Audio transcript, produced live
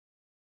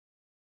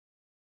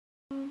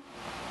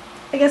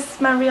I guess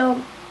it's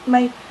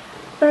my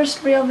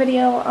first real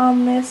video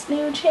on this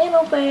new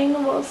channel thing.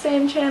 Well,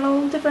 same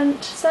channel,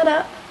 different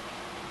setup.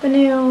 The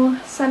new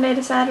Sunday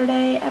to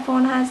Saturday,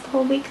 everyone has the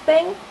whole week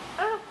thing.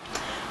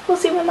 We'll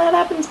see when that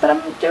happens, but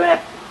I'm doing it.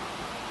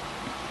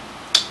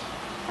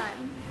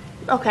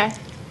 Okay.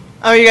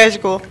 Oh, you guys are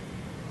cool.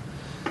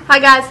 Hi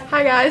guys.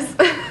 Hi guys.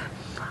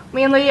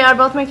 Me and Lydia are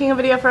both making a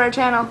video for our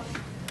channel.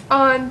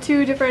 On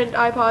 2 different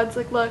iPods,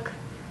 like look.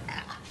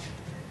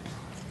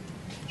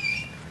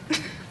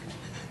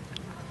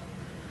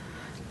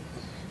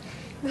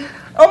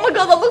 Oh my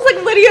god, that looks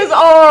like Lydia's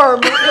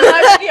arm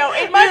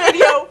in my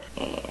video.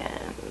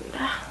 And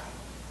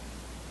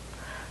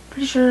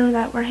pretty sure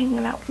that we're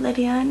hanging out with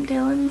Lydia and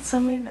Dylan. So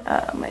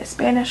my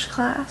Spanish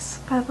class,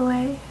 by the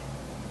way.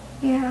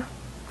 Yeah.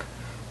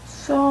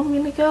 So I'm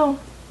gonna go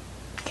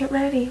get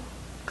ready.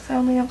 Because I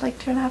only have like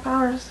 2.5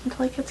 hours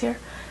until he gets here.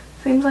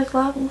 Seems like a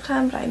long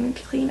time, but I need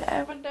to clean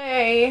every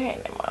day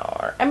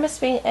anymore. I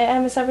miss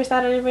every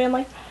Saturday being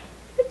like,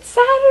 it's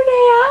Saturday,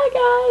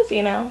 hi guys,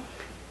 you know.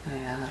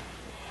 Yeah.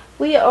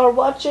 We are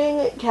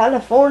watching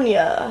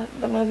California,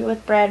 the movie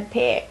with Brad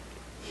Pitt.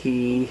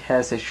 He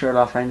has his shirt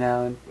off right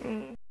now.